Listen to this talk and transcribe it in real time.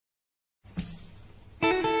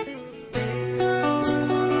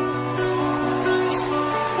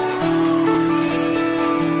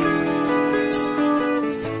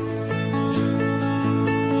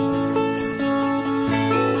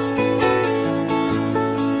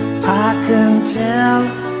I can tell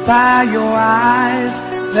by your eyes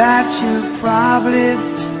that you've probably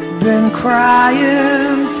been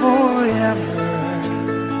crying forever.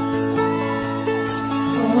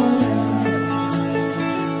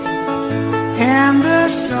 And the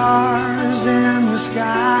stars in the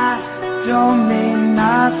sky don't mean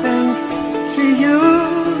nothing to you.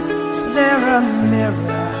 They're a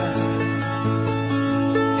mirror.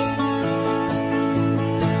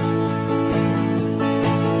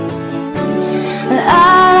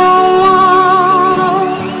 I don't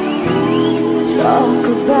wanna talk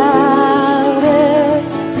about it,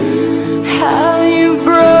 how you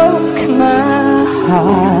broke my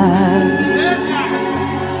heart.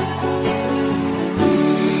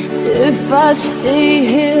 If I stay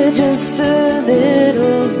here just a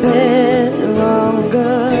little bit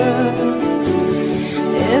longer,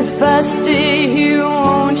 if I stay here,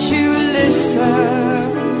 won't you listen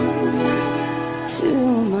to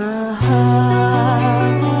my heart?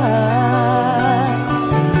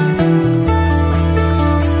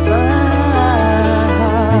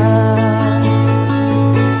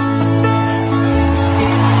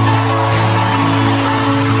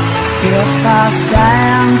 If I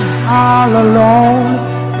stand all alone,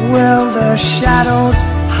 will the shadows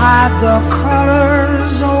hide the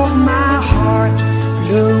colors of my heart?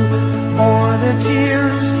 Blue for the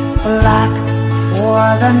tears, black for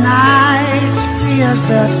the night. Fierce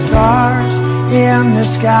the stars in the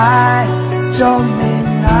sky don't mean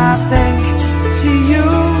nothing to you.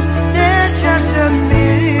 They're just a mirror.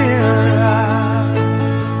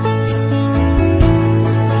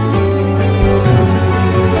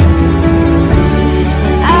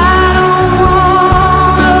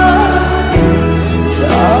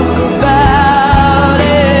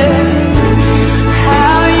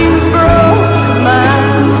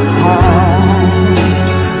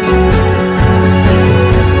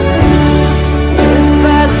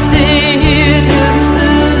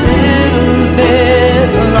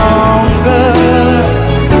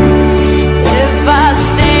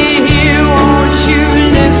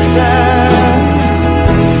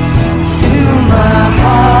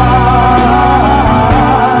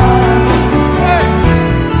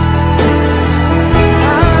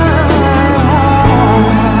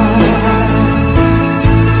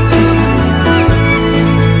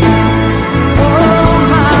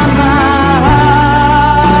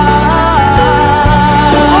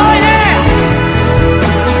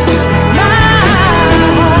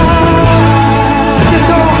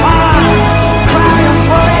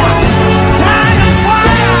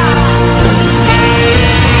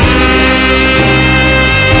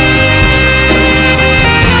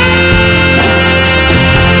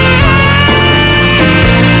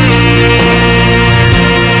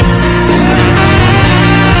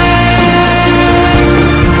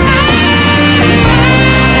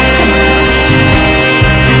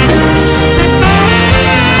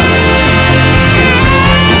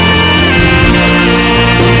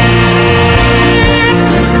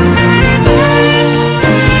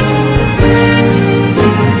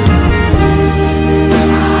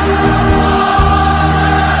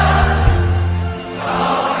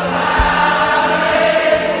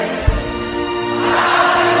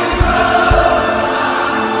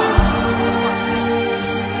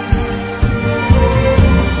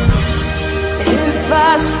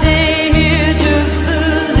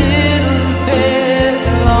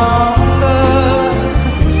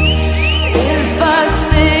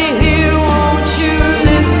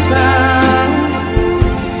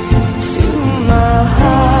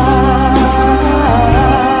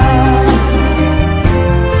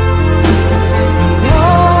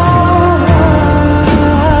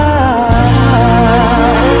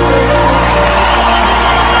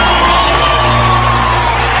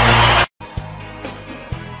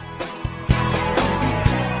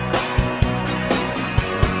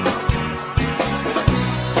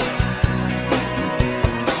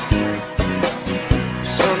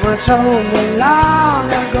 Someone told me long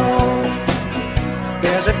ago,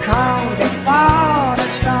 there's a calm before the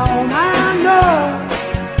storm. I know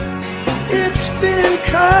it's been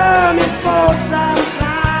coming for some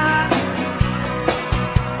time.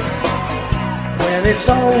 When it's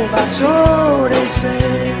over, so they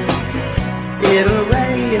say, it'll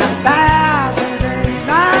rain 1,000 days.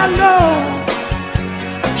 I know,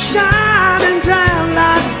 shining down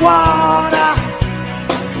like water.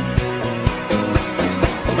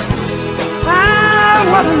 I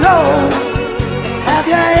wanna know, have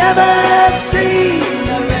you ever seen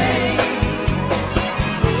the rain?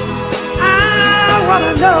 I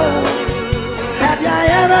wanna know, have you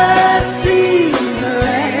ever seen the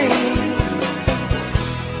rain?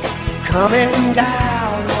 coming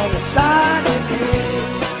down on a sunny day.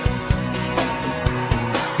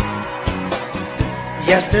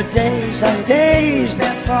 Yesterday's and days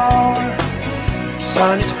before,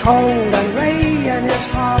 sun is cold and rain is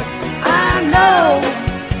hot. I know,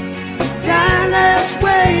 and let's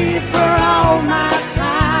wait for all my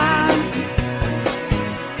time,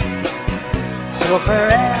 till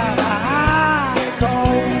forever I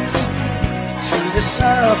goes through the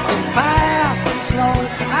circle fast and slow.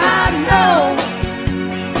 I know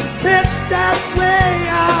it's that way.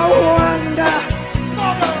 I wonder,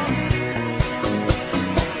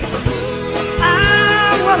 I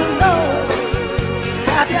wanna know,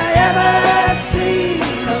 have you ever seen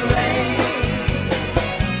the rain?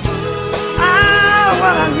 I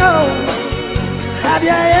wanna know, have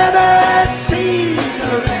you ever seen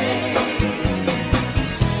the rain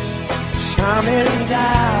coming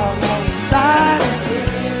down on the side of the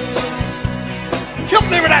hill? Help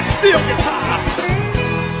me with that steel guitar.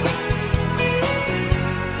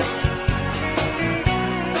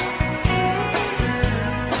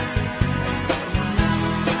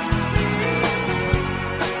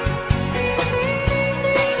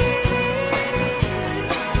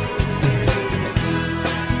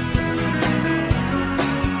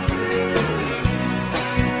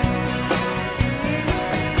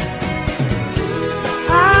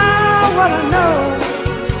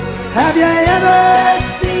 Have you ever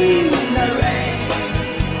seen the rain?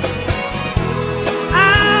 I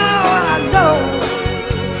wanna know,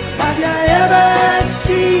 have you ever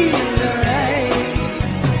seen the rain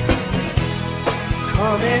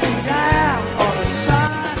coming down on a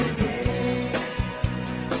sunny day?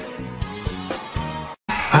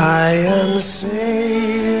 I am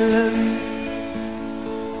sailing,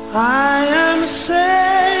 I am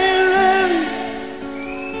sailing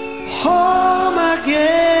home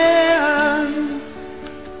again,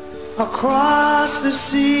 across the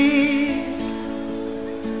sea.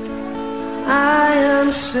 I am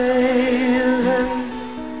sailing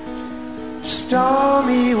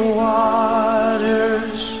stormy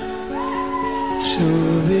waters to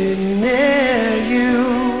be near you,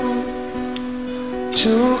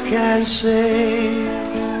 two can say.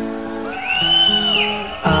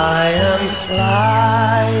 I am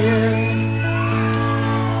flying,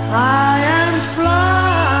 I am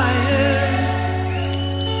flying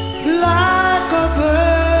like a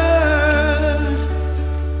bird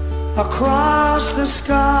across the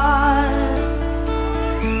sky.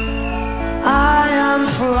 I am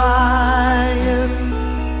flying,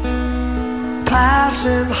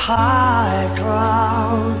 passing high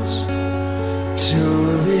clouds to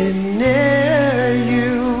be near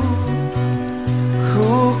you,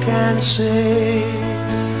 who can say?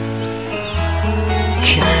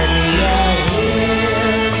 Can you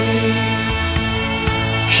hear me?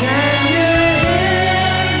 Can you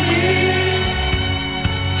hear me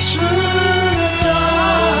through the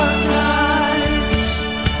dark nights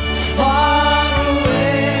far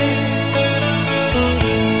away?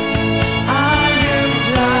 I am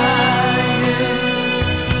dying,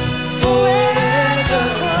 forever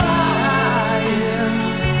crying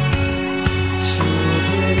to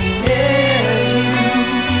be near you.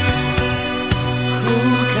 Who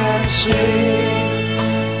can say?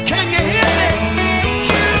 Can you hear me?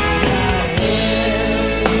 Can you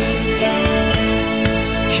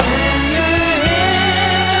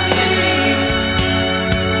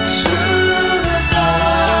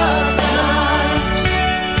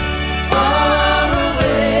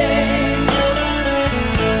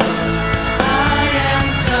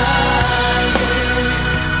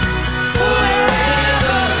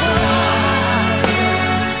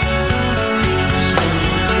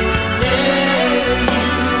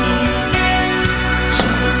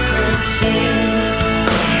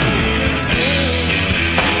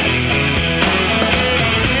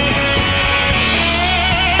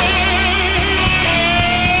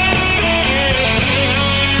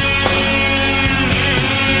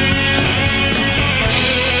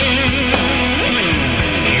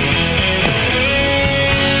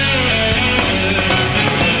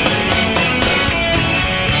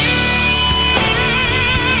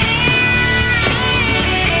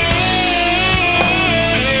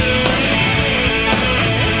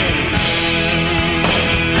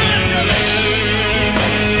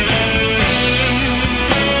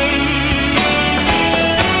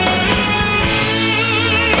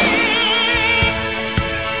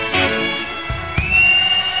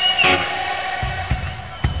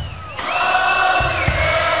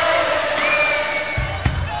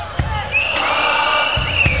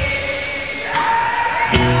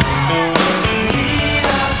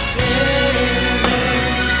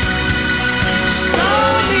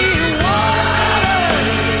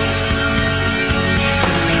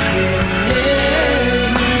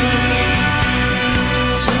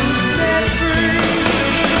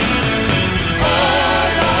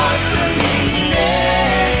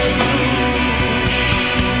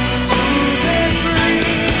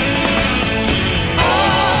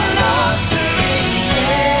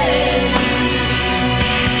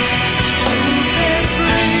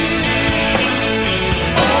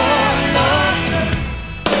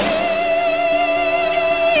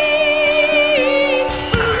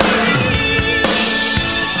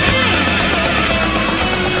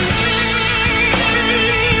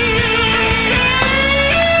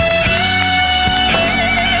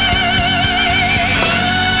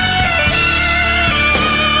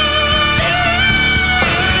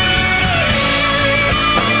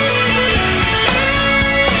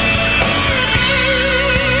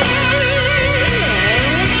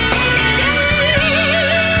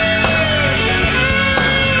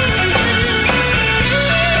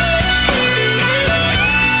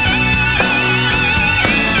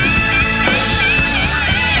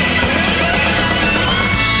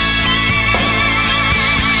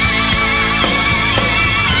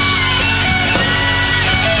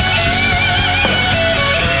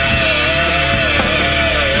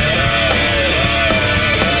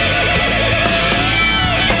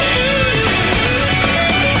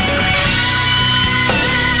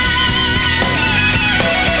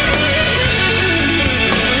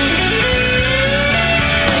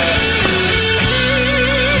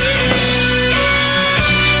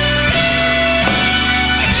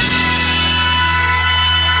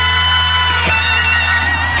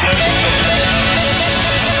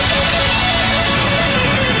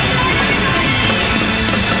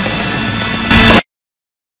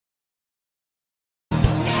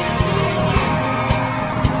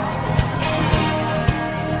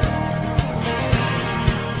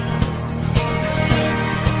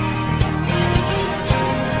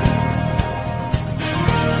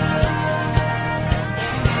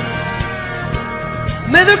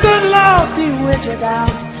May the good Lord be with you down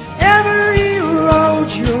every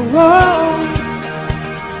road you roll.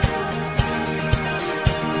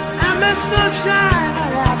 And may sunshine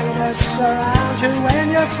and happiness surround you when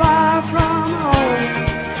you're far from home.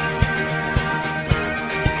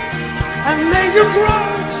 And may you grow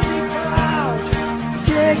to be proud,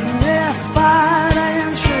 dignified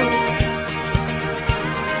and true.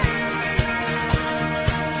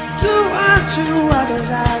 Do unto others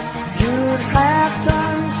as you'd have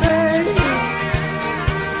done to you.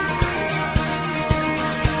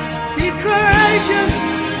 Be courageous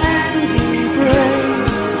and be brave.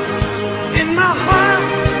 In my heart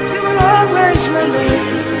you will always remain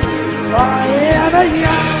forever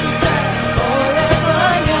young. Forever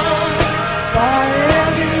young.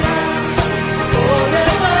 Forever young.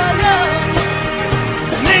 Forever young.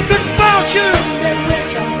 May good fortune be with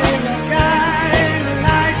you, may the guiding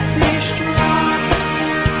light be strong.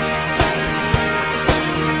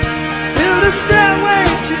 Build a stairway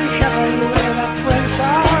to heaven with a prince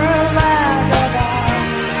or a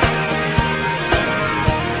vagabond.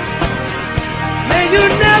 May you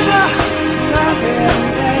never love in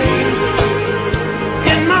vain.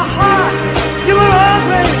 In my heart you will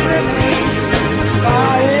always remain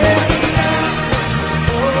forever young.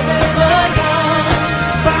 Forever young.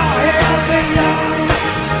 Forever young.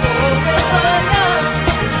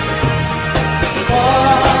 Forever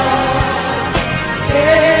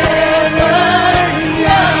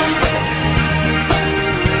young.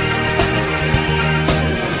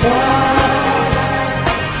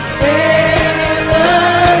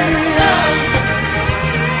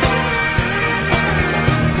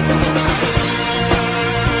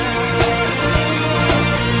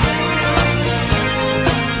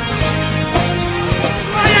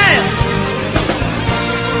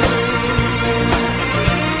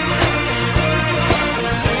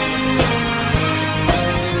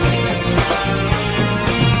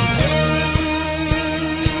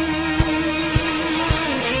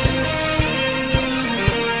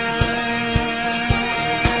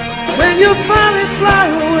 When you finally fly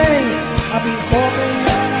away, I'll be hoping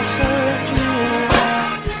that I served you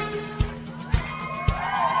right.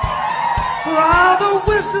 For all the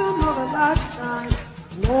wisdom of a lifetime,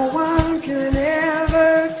 no one can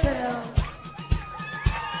ever tell.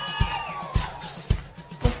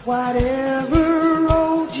 But whatever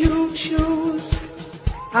road you choose,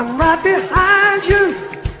 I'm right behind you,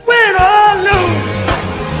 win or lose.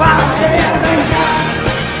 Forever young.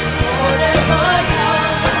 Forever young.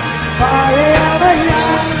 Forever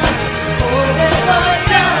young. Forever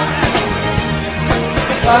young.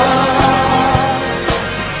 Forever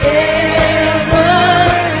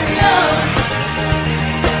young.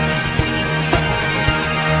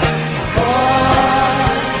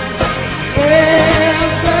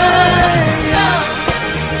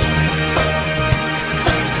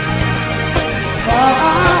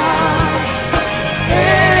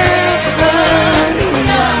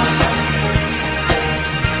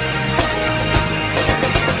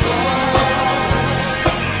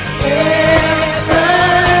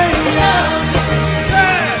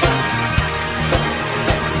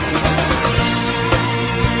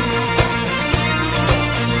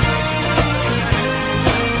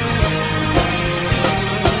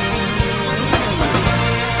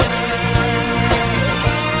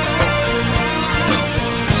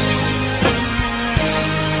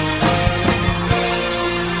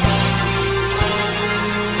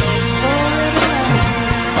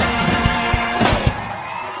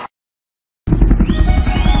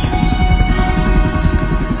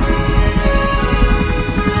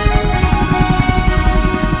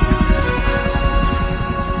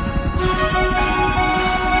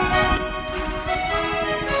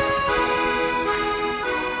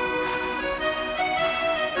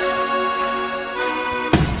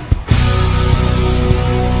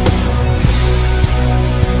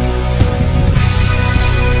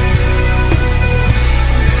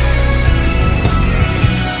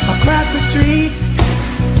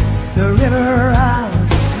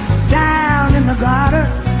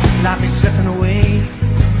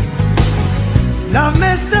 Love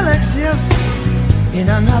may still exist in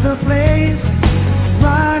another place,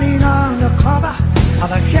 running on the cover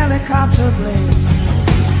of a helicopter blade.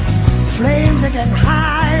 Flames are getting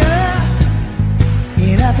higher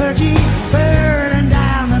in effigy, burning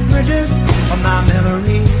down the bridges of my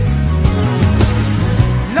memory.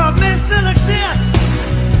 Love may still exist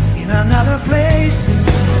in another place,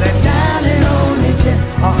 they're down in only 10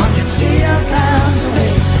 or 100 steel towns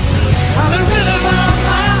away. How the rhythm of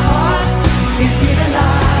my heart is beating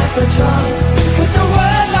like a drum, with the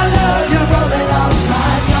words I love you rolling off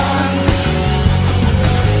my tongue.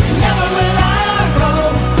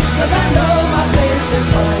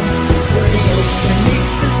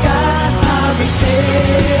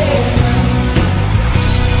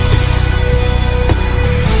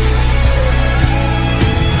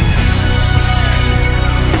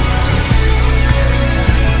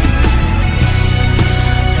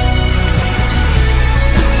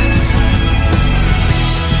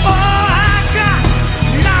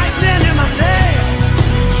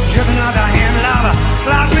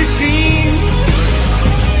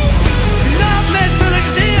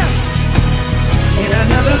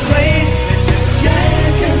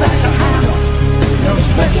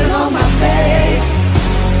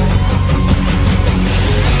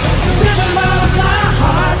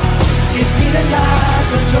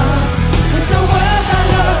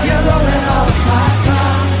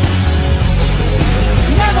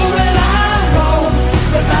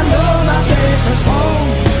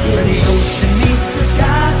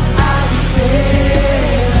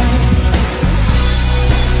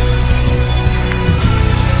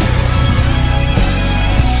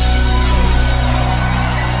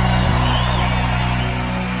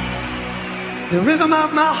 rhythm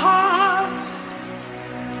of my heart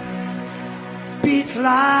beats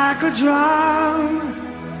like a drum,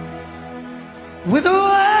 with the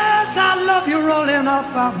words I love you rolling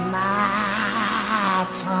off of my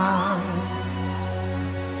tongue.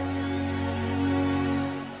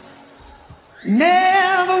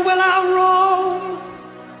 Never will I roam,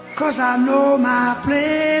 'cause I know my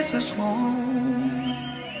place is home,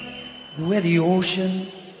 where the ocean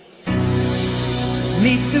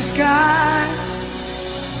meets the sky.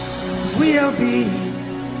 We'll be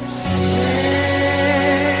safe.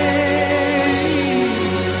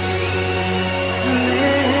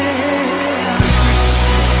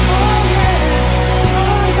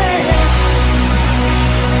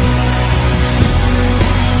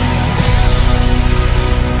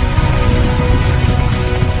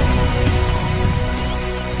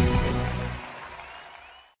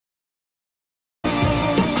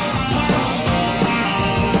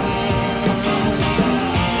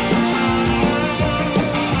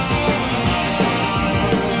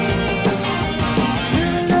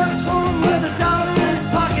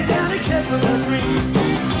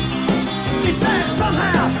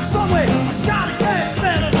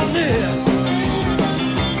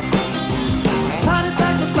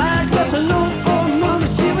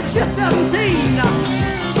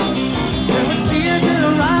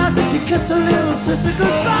 Kiss a little sister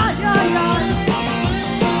goodbye,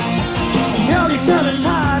 held each other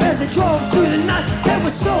tight as they drove through the night. It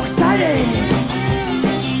was so exciting.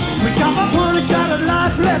 We got up one shot at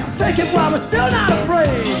life, let's take it while we're still not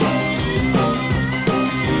afraid.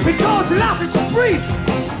 Because life is so brief,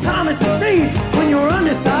 time is a thief when you're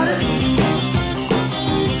undecided.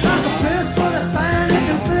 Like a fist full of sand, it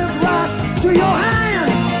can slip right through your hands.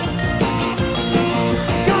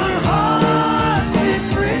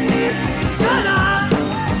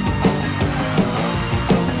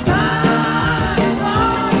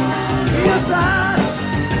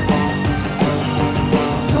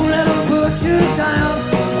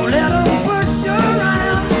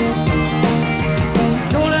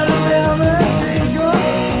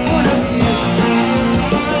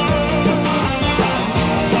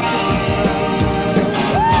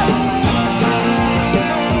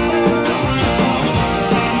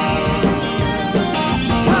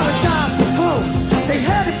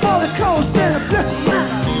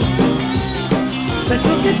 They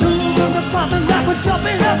took it to the poppin' that was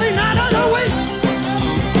jumping every night of the week.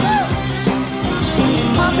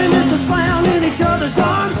 Happiness is found in each other's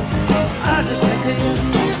arms as it's continued.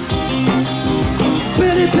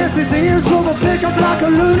 Billy pisses his ears over pick up like a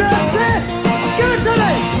lunatic. Give it to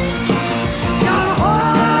me. Got a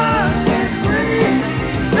heart set free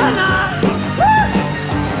tonight. Woo!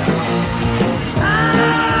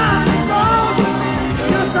 Time is on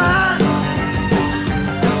your side.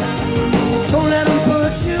 Don't let them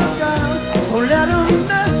put you down. Don't let them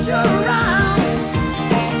mess you around.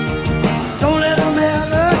 Don't let them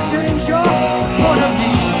ever change your point of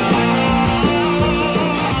view.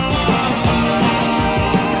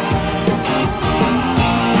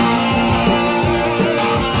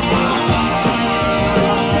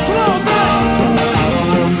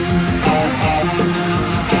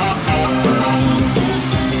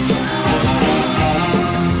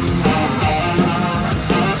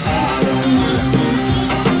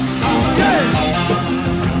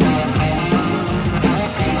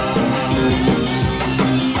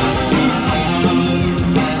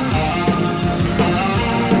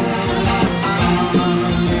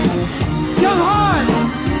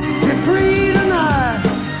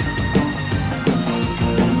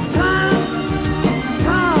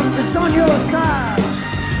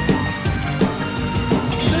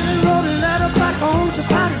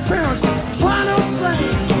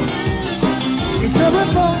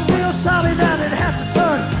 We're both real sorry that it had to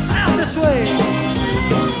turn out this way.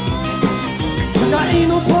 But there ain't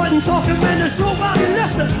no point in talking when there's nobody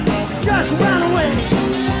listening. Just ran away.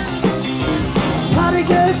 Patty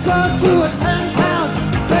gave birth to a 10-pound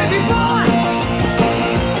baby boy.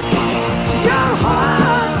 Your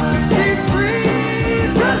heart is free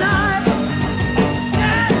tonight.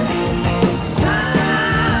 Yeah.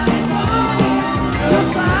 Time is on your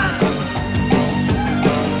side.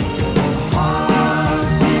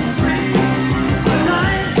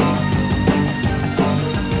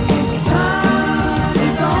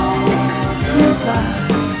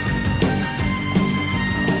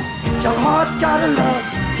 Your heart's gotta love,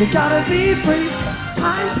 you gotta be free.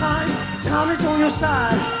 Time is on your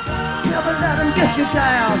side. Never let them get you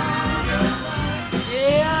down.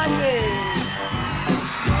 Yeah, yeah.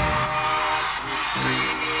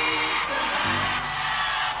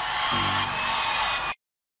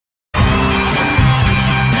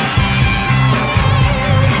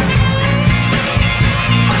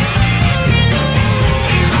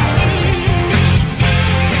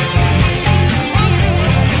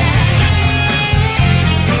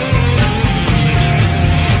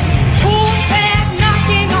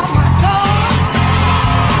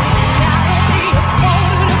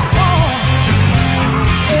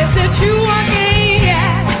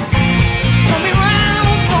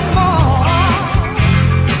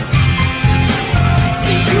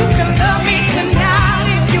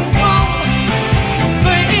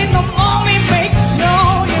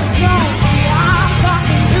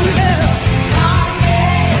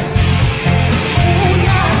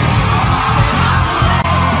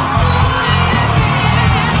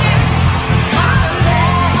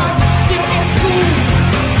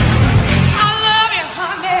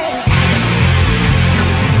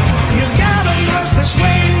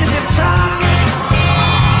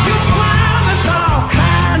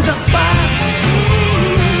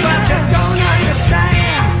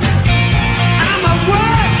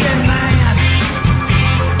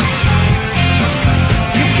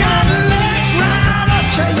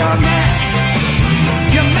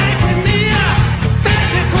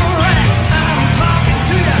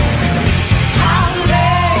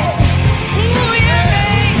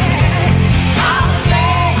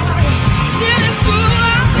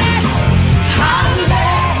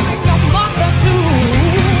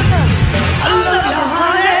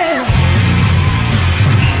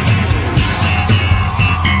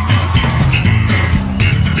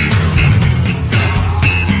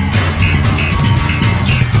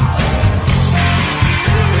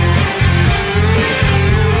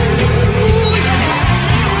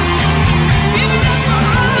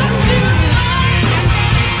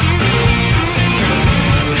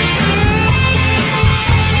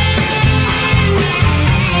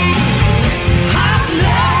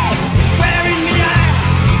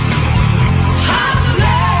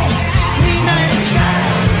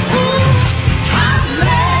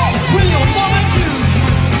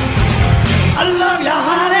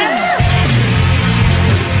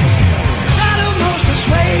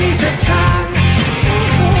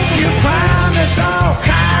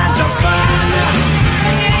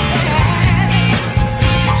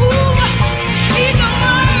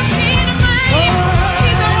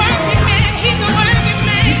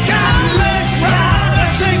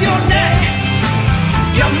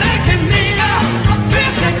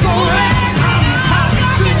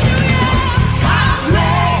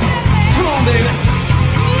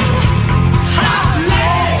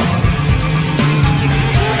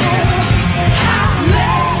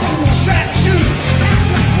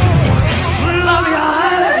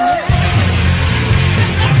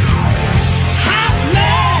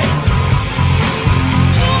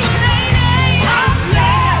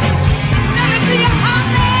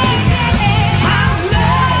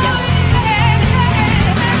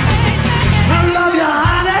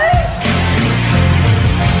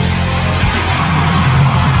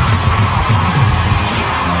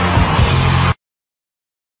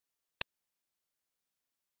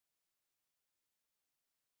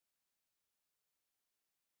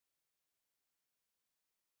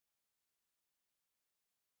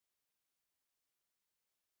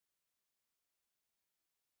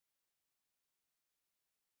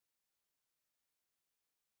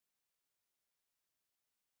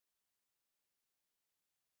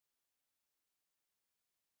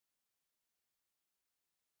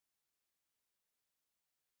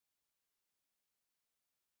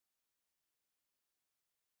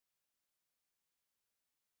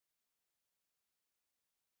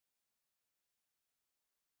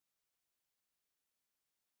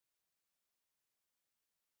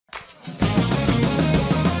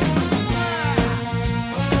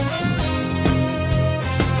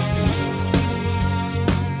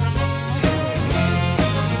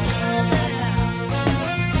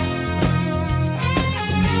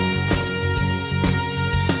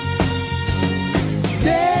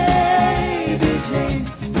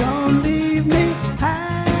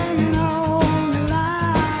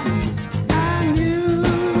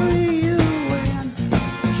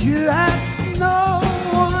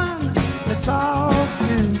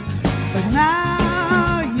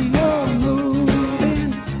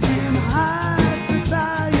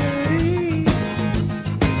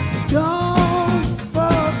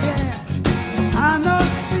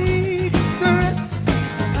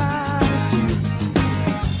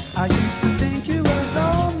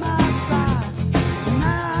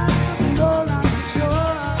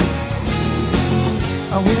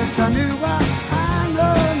 I knew what I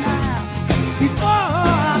know now.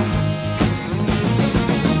 Before,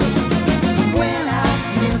 when I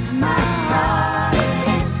give my heart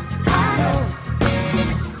again, I know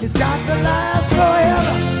it's got to last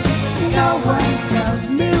forever. No one tells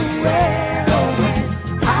me where or when.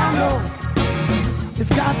 I know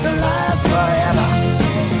it's got to last forever.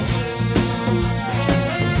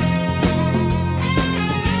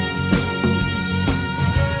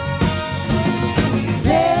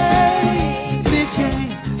 Baby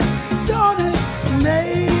Jane, don't it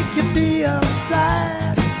make you feel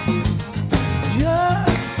sad?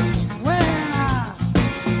 Just when I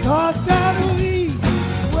thought that we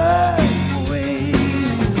were away,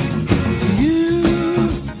 you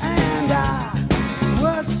and I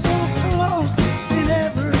were so close in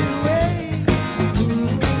every way.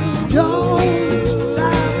 Don't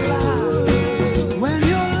time fly when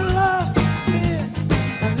your love is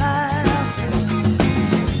alive?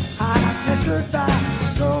 I said goodbye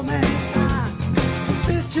so many times. The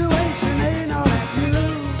situation ain't all that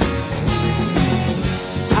new.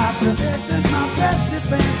 After this is my best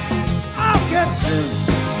defense. I'll get through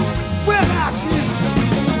without you.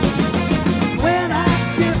 When I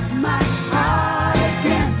give my heart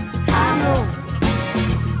again, I know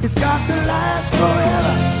it's got to last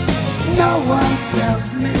forever. No one tells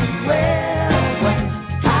me where or when.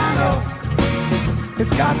 I know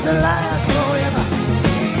it's got to last forever.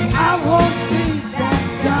 I won't be that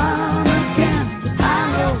dumb again. I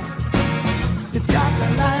know it's got to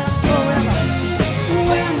last forever.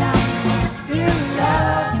 When I'm in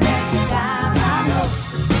love next time, I know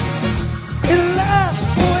it'll last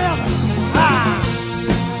forever. Ah.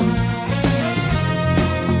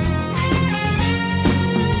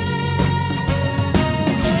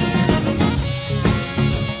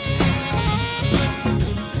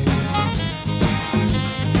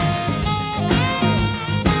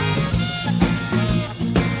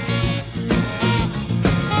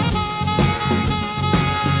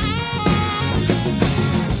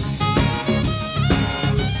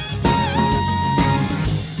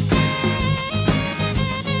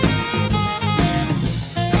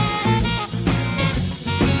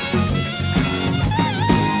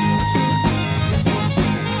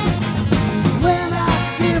 When I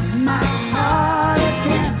give my heart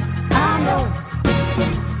again, I know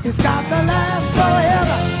it's got to last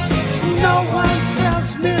forever. No one tells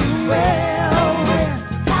me where or when.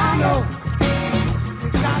 I know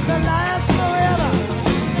it's got to last forever.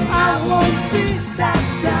 I won't be that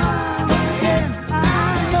down again. I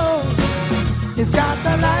know it's got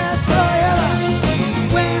to last forever.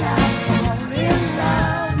 When I fall in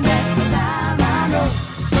love next time, I know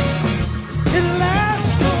it'll last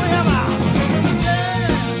forever.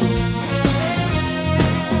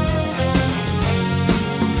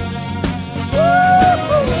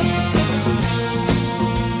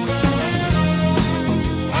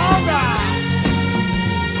 All right.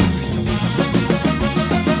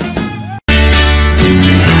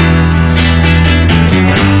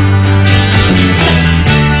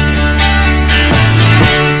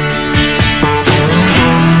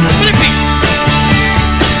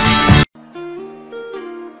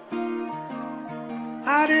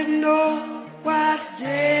 I didn't know what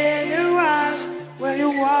day it was when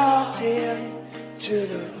you walked in to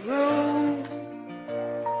the room.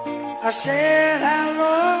 I said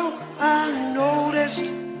hello, I noticed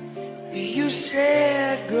you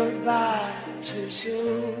said goodbye too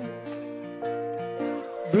soon.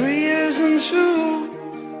 Breezing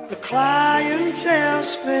through the clientele,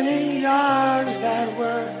 spinning yarns that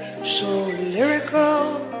were so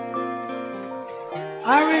lyrical.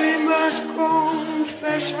 I really must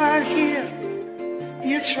confess right here,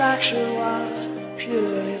 the attraction was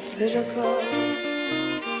purely physical.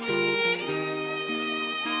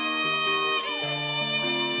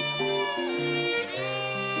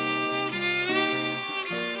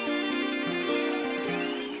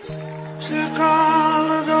 Took all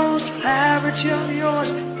of those habits of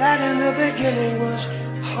yours that in the beginning was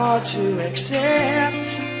hard to accept.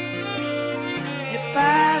 Your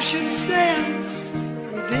fashion sense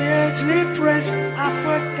and Beardsley prints I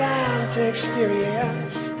put down to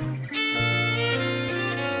experience.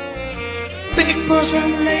 Big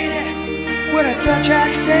bosom lady with a Dutch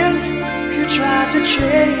accent, you tried to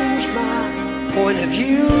change my point of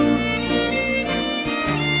view.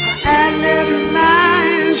 Ad-lib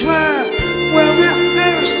lines were well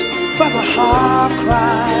rehearsed, but my heart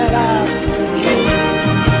cried out for you.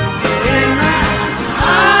 In my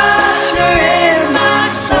heart, you're in my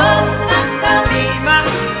soul. Be my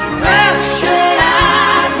breath, should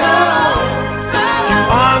I go? You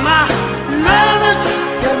are my lovers,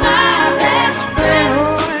 you're my best friend.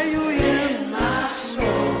 Oh, you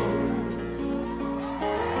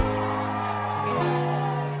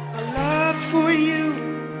for you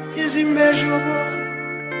is immeasurable.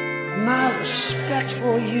 My respect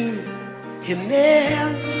for you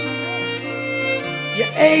immense.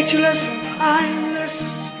 You're ageless and timeless,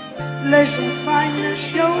 lace and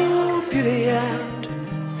fineness, your beauty and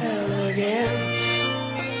elegance.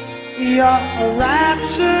 You're a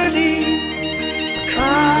rhapsody, a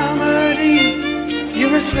comedy,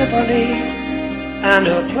 you're a symphony and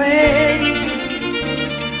a play.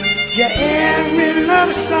 You're every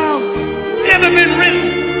love song ever been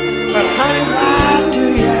written, but honey, why do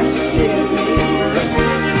you sit me?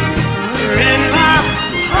 You're in my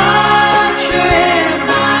heart, you're in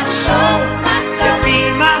my soul. You be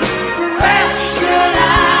my breath, should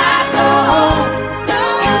I go home?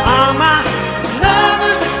 You are my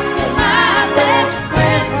lovers, you're my best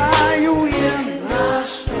friend. Are you in my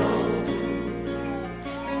soul?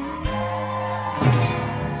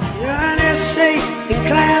 You're an essay in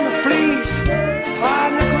glamour, please.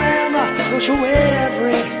 Pardon the grammar, don't show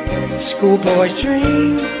every schoolboy's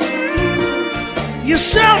dream. You're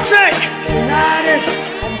Celtic United,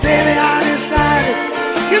 and baby I decided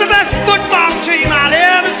you're the best football team I'd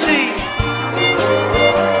ever see.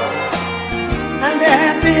 And there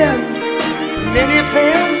have been many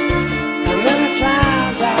affairs, and many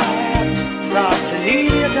times I have thought to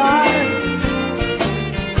leave you, darling.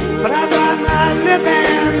 But I bite my lip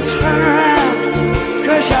and turn around,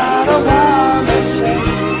 'cause you're the one that said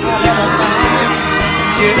I'll never mind.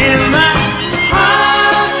 You're in my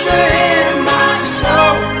heart, you're in my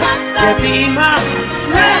soul. You be my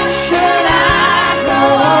breath, should I go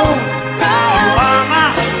home? You are my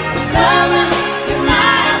lover, you're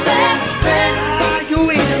my best friend. Are you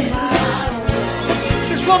in my soul?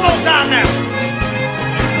 Just one more time now.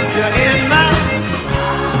 You're in my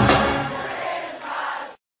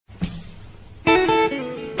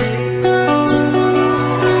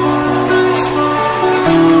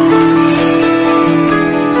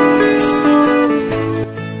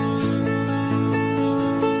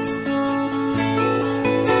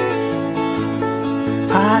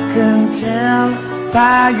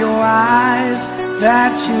by your eyes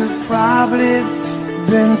that you've probably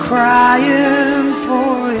been crying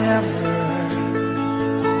forever.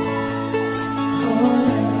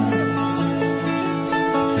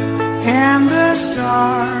 And the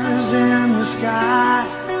stars in the sky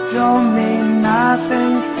don't mean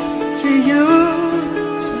nothing to you,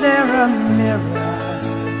 they're a mirror.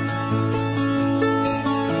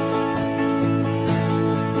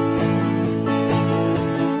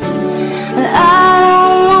 I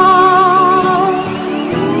don't want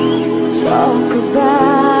to talk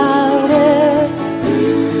about it,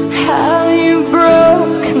 how you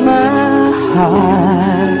broke my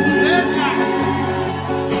heart.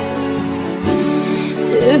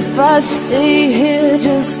 If I stay here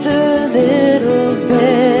just a little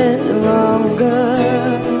bit longer,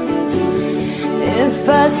 if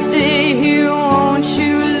I stay here, won't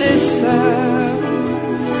you listen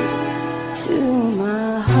to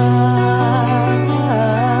my heart?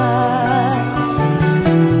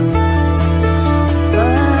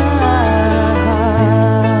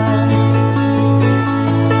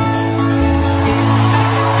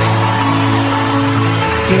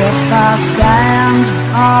 If I stand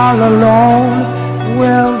all alone,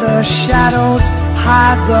 will the shadows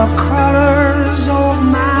hide the colors of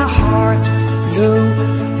my heart? Blue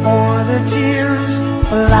for the tears,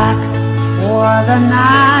 black for the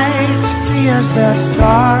night. Fears the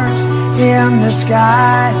stars in the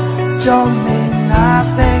sky don't mean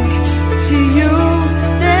nothing to you,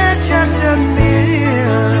 they're just a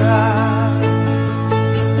mirror.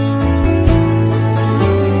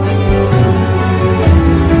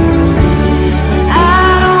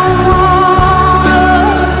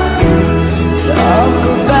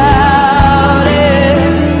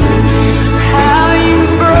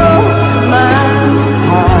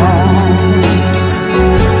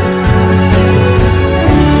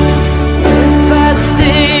 If I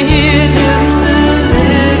stay here just a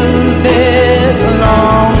little bit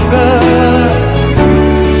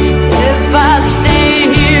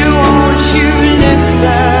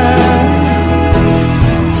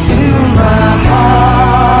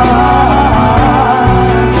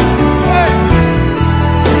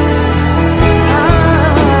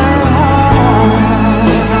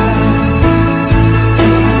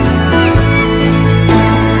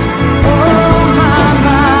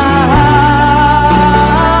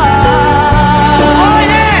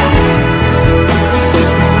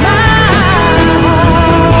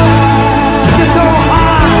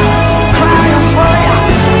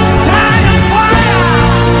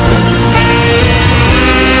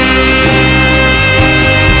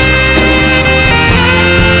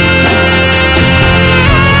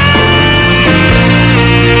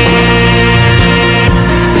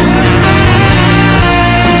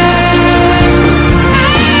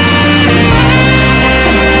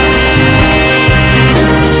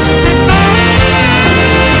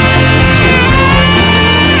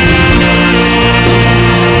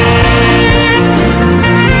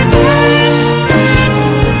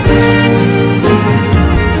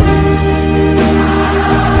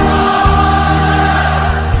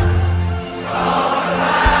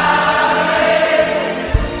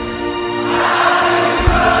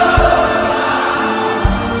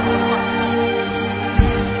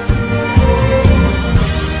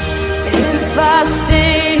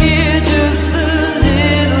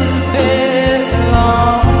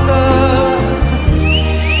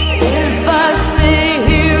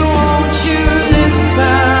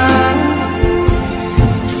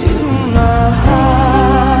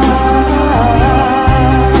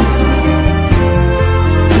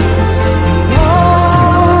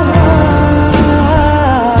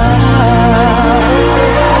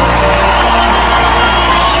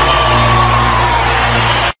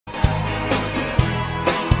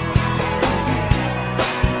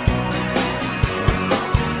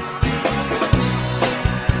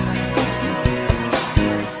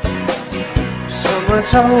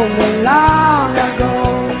Someone told me long ago,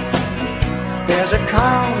 there's a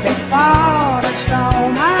calm before the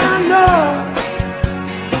storm. I know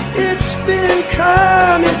it's been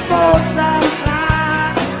coming for some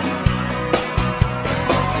time.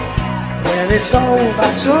 When it's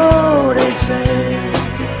over, so they say,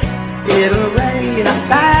 it'll rain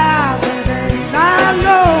 1,000 days. I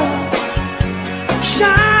know,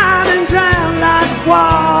 shining down like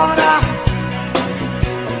water.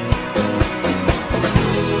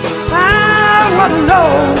 I wanna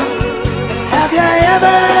know, have you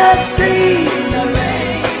ever seen the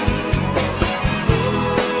rain?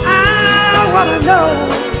 I wanna know,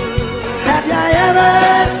 have you ever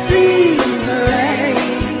seen the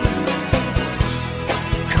rain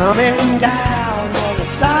coming down on the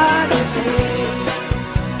sunny day?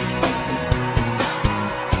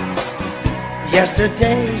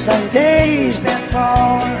 Yesterdays and days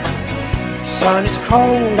before, sun is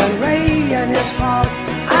cold and rain is hot.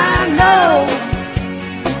 I know,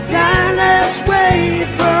 and let's wait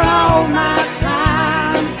for all my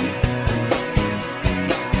time,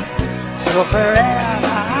 till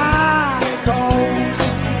forever it goes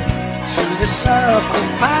to the circle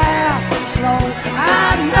fast and slow.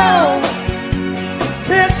 I know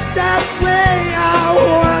it's that way. I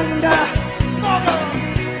wonder,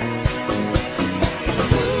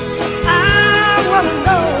 I wanna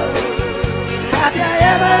know, have you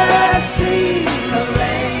ever seen the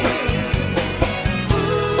rain?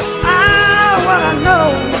 I wanna know,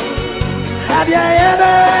 have you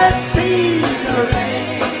ever seen the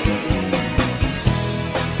rain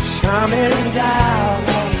coming down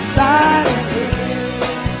on the side of the hill?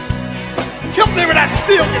 Help me with that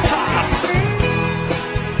steel guitar.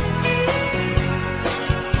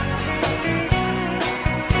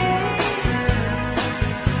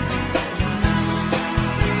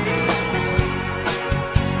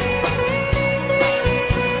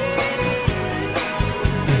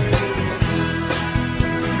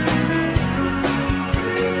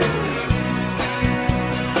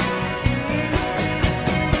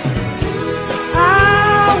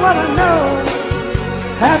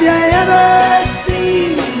 Have you ever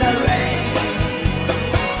seen the rain?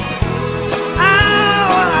 I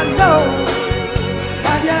wanna know,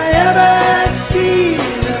 have you ever seen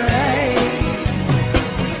the rain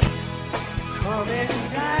coming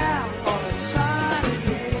down on a sunny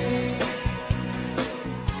day?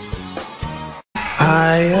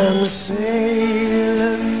 I am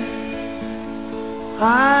sailing,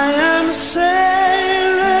 I am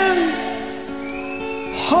sailing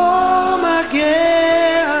home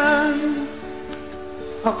again,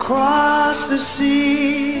 across the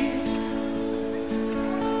sea.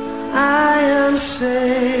 I am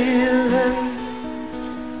sailing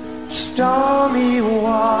stormy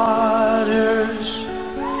waters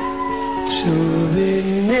to be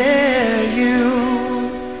near you,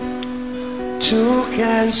 to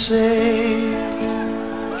can say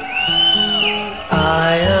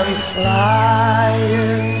I am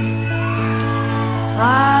flying,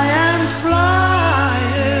 I am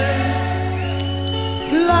flying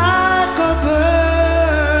like a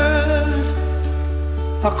bird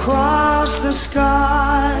across the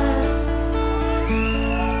sky.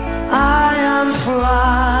 I am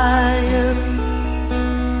flying,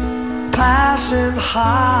 passing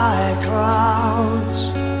high clouds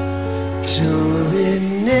to be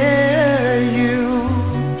near you.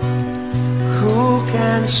 Who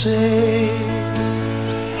can say?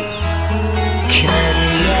 Can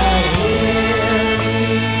you hear me?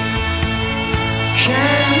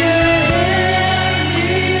 Can you hear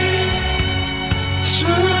me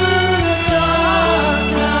through the dark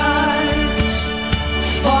nights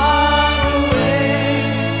far away?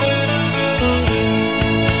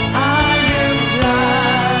 I am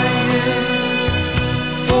dying,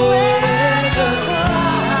 forever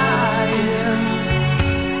crying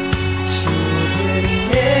to be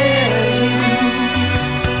near you.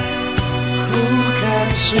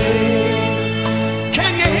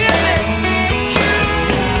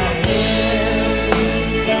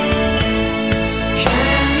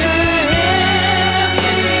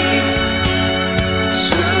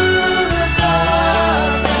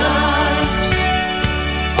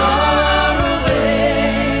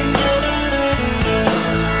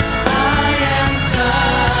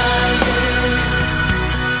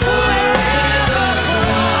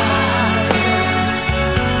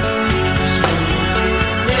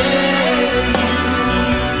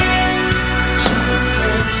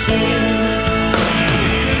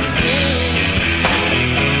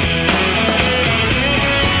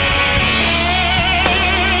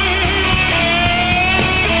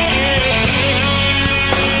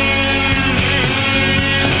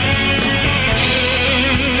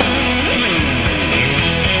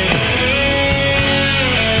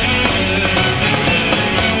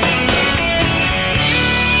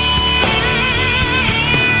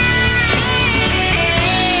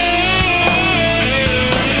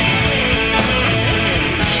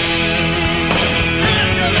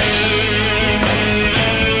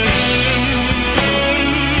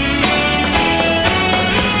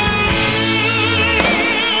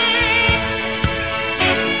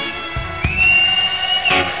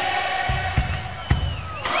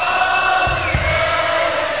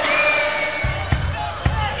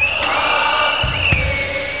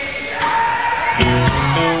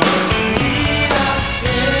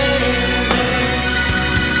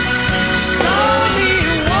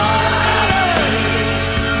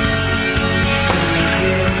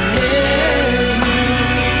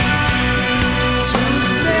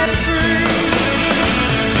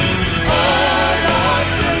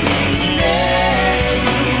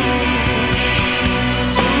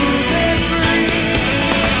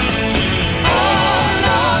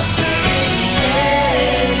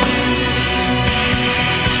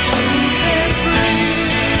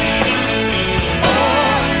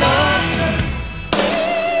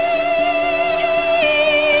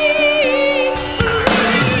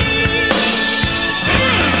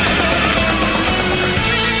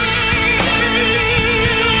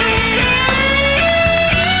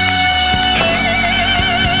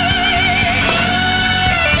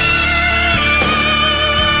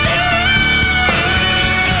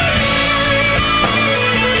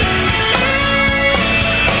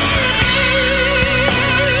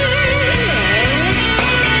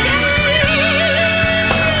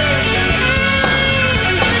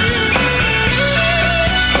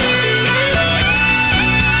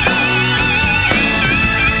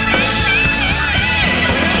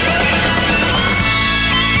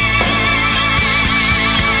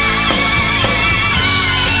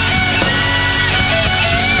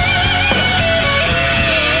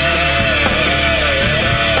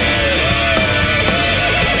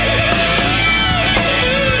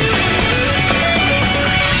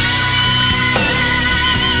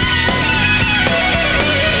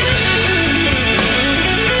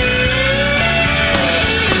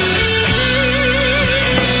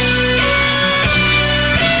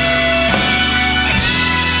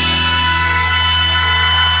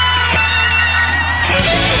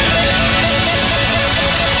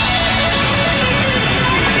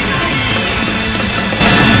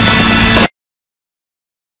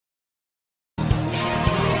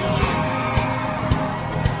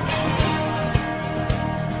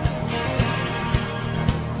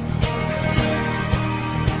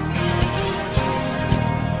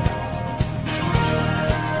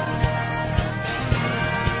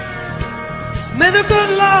 May the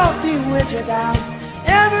good Lord be with you down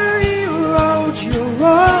every road you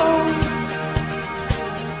roam.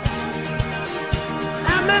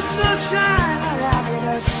 And the sunshine and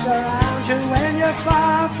happiness surround you when you're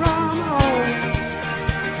far from home.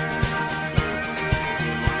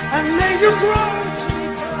 And may you grow to be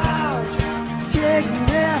proud,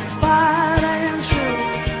 dignified and true.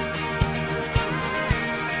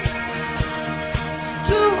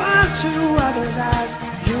 Do unto others as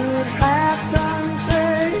you'd have done to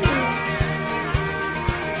you.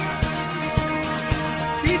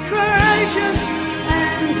 Be courageous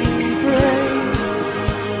and be brave.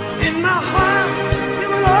 In my heart you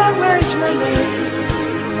will always remain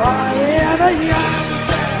forever young.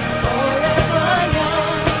 Forever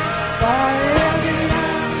young. Forever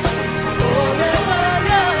young. Forever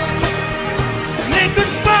young. May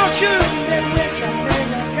good fortune be with you, may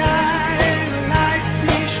the guiding light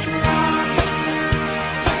be strong.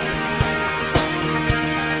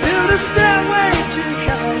 Build a stairway to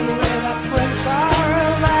heaven with a prince or a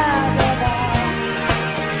vagabond.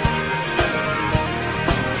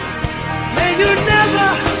 May you never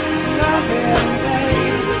love in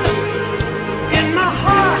vain. In my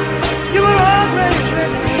heart you will always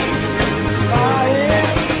remain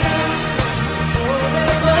forever young.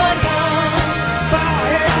 Forever young.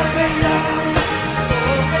 Forever young.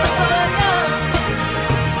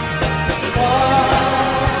 Forever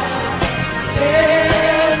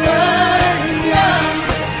young.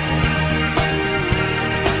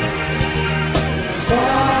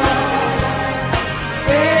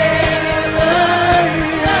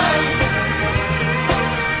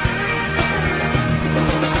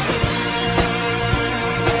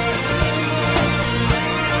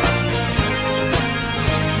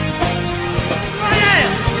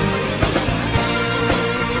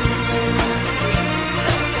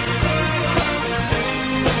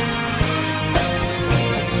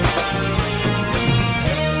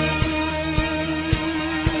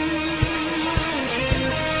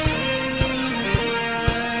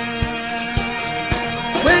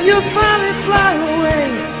 When you finally fly away,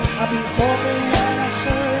 I'll be hoping that I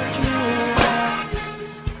served you right.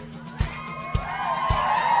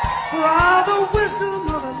 For all the wisdom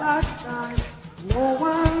of a lifetime, no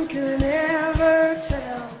one can ever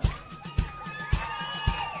tell.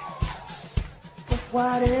 But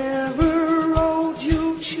whatever road you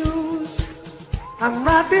choose, I'm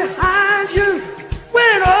right behind you,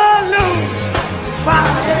 win or lose.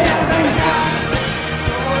 Forever young.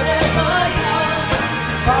 Forever young.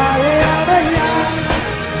 Forever young.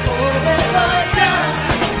 Forever young.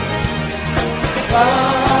 Forever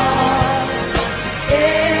young.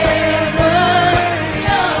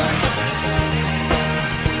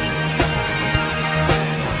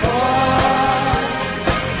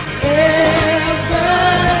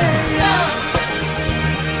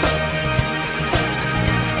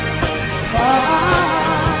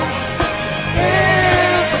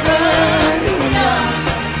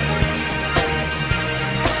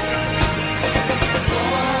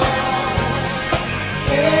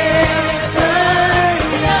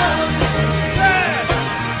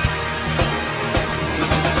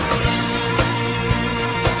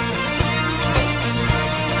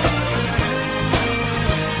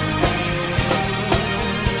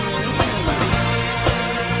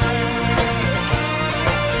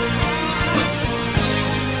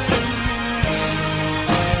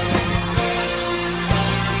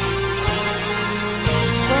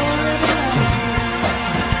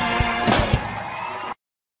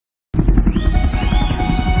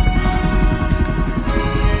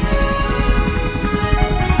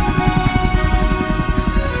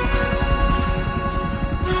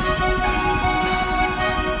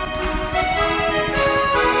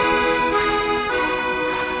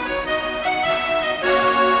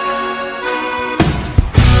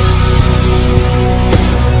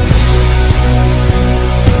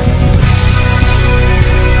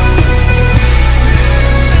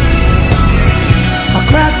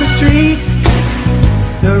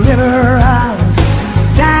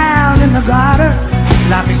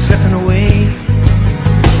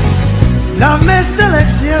 Love may still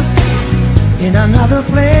exist in another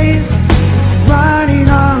place, running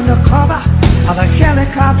under cover of a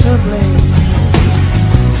helicopter blade.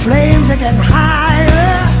 Flames are getting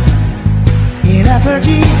higher in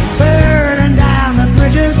effigy, burning down the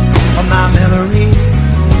bridges of my memory.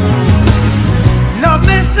 Love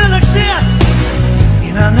may still exist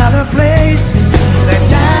in another place, they're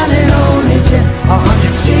down in only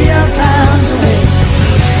 100 steel towns away.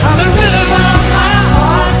 On the rhythm of my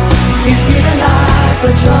heart is beating like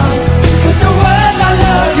a drum, with the words I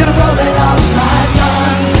love you rolling off my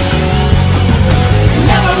tongue.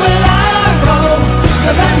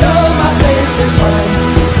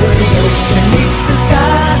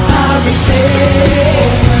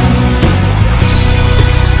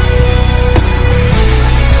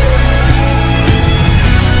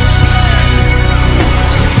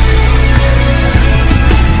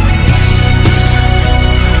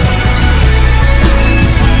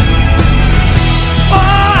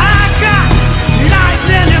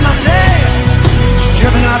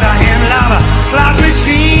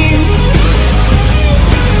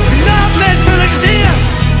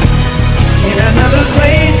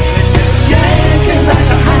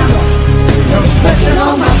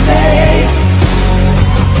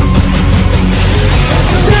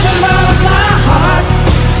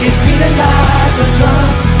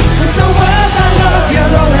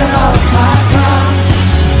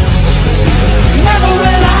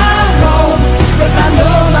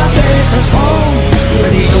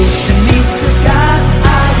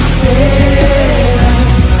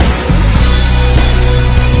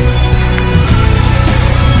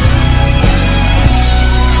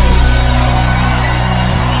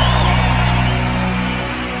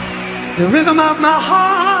 The rhythm of my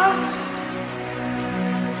heart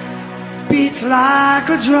beats like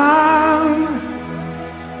a drum,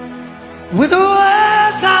 with the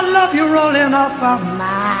words I love you rolling off of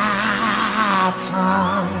my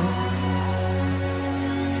tongue.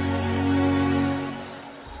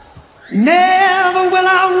 Never will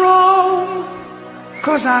I roam,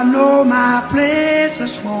 'cause I know my place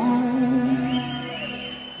is home,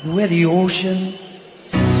 where the ocean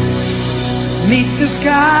meets the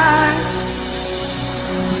sky.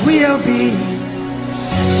 We'll be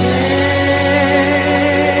safe.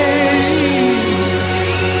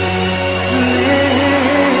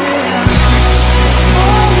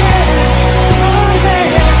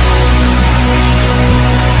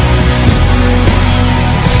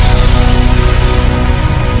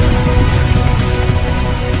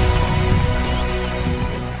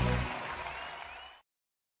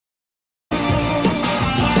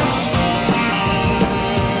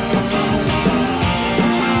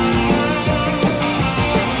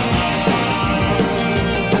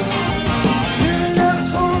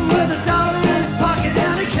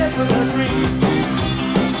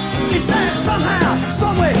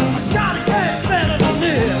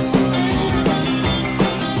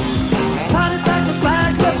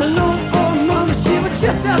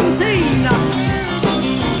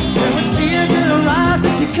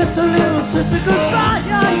 Kiss a little sister goodbye,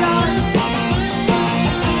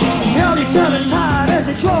 held each other tight as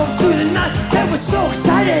they drove through the night. It was so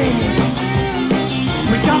exciting.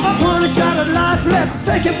 We got up one shot at life, let's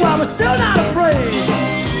take it while we're still not afraid.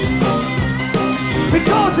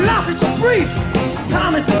 Because life is so brief,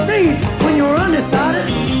 time is a thief when you're undecided.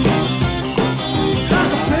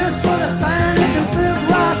 Like a fist full of sand, it can slip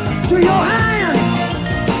right through your hands.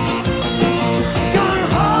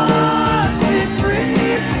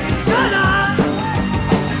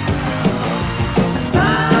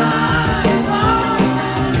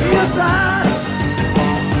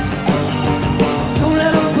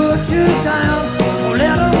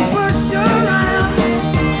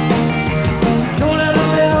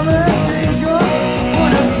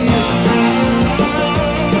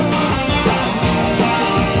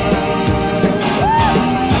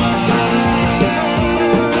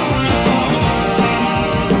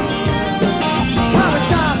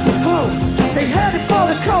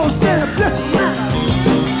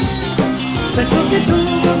 They took it to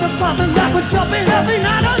the apartment that was jumping every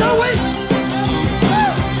night of the week.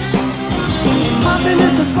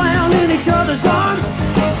 Happiness was found in each other's arms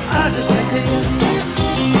as it's maintained.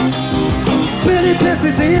 Billy pissed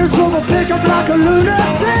his ears over pickup like a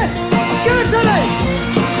lunatic. Give it to me.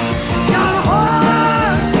 Got a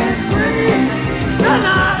heart set free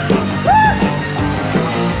tonight.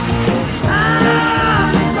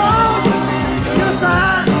 Time is on your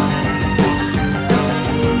side.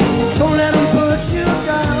 Don't let them put you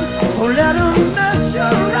down. Don't let them mess you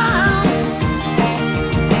around.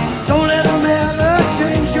 Don't let them ever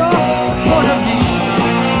change your point of view.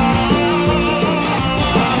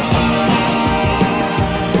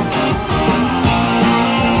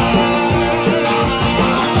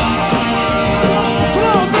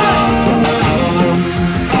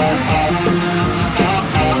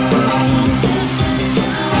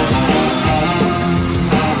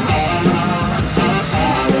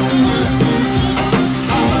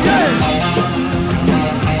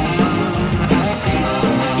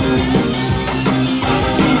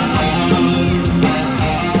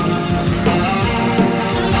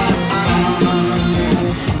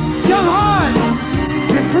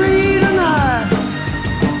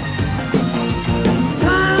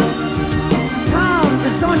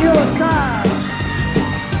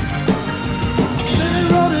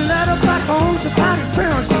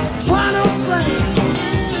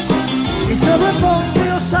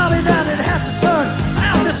 Sorry that it had to turn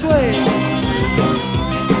out this way.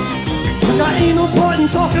 But there ain't no point in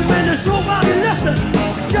talking when there's nobody listening.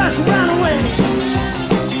 Just ran away.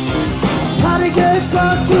 Patty gave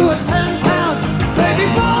birth to a 10-pound baby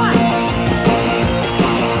boy.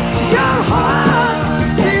 Your heart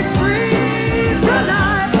be free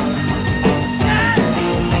tonight. Yeah.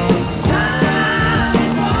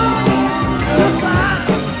 Time's on your side.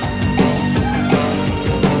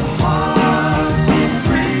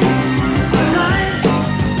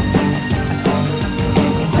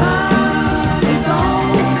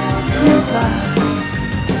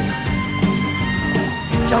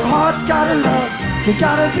 Your heart's gotta love, you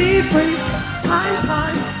gotta be free. Time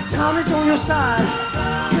is on your side.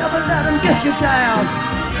 Never let them get you down.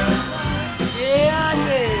 Yeah,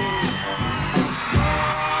 yeah.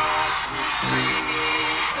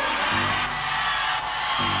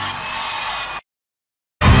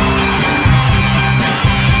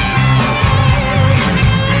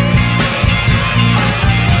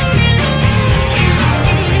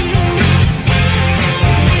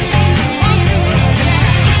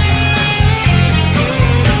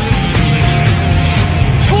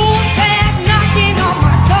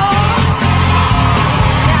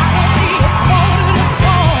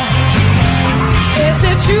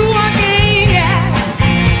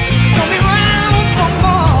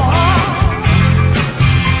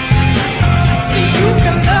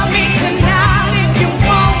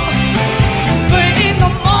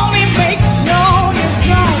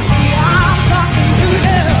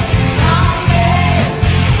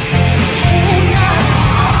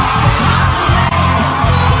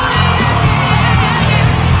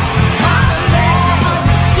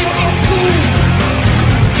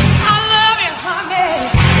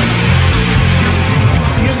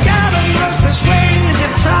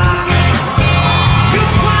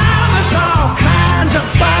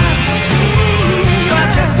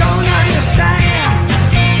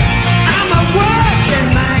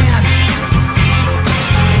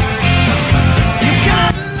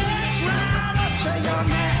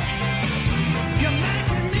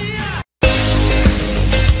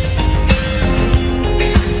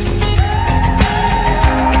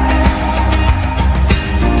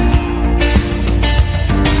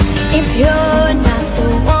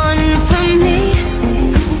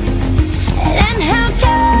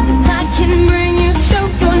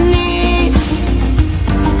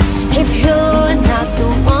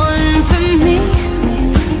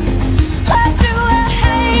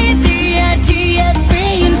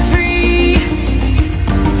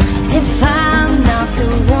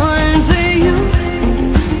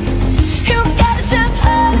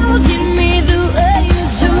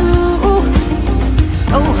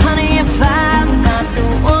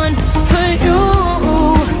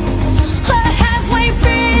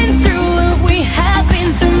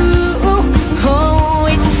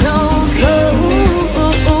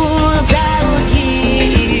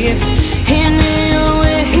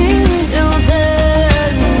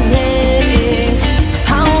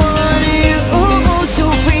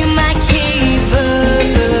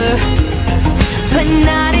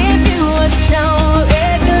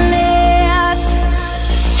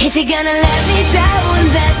 If you're gonna let me down,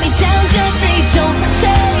 gently. Don't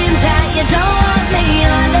pretend that you don't